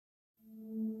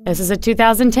This is a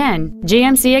 2010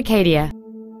 GMC Acadia.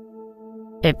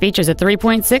 It features a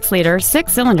 3.6-liter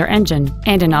six-cylinder engine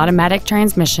and an automatic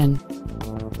transmission.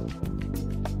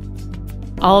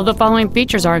 All of the following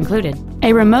features are included: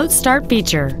 a remote start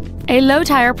feature, a low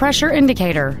tire pressure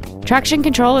indicator, traction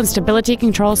control and stability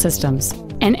control systems,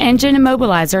 an engine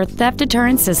immobilizer theft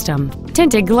deterrent system,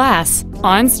 tinted glass,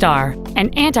 OnStar, an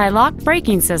anti-lock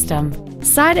braking system,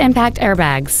 side impact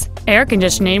airbags, air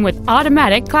conditioning with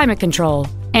automatic climate control,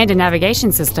 and a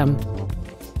navigation system.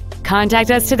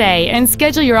 Contact us today and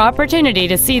schedule your opportunity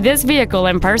to see this vehicle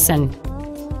in person.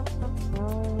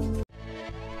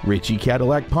 Ritchey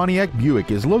Cadillac Pontiac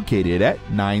Buick is located at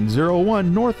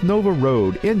 901 North Nova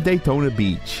Road in Daytona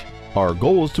Beach. Our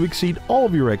goal is to exceed all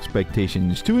of your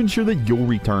expectations to ensure that you'll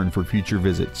return for future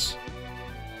visits.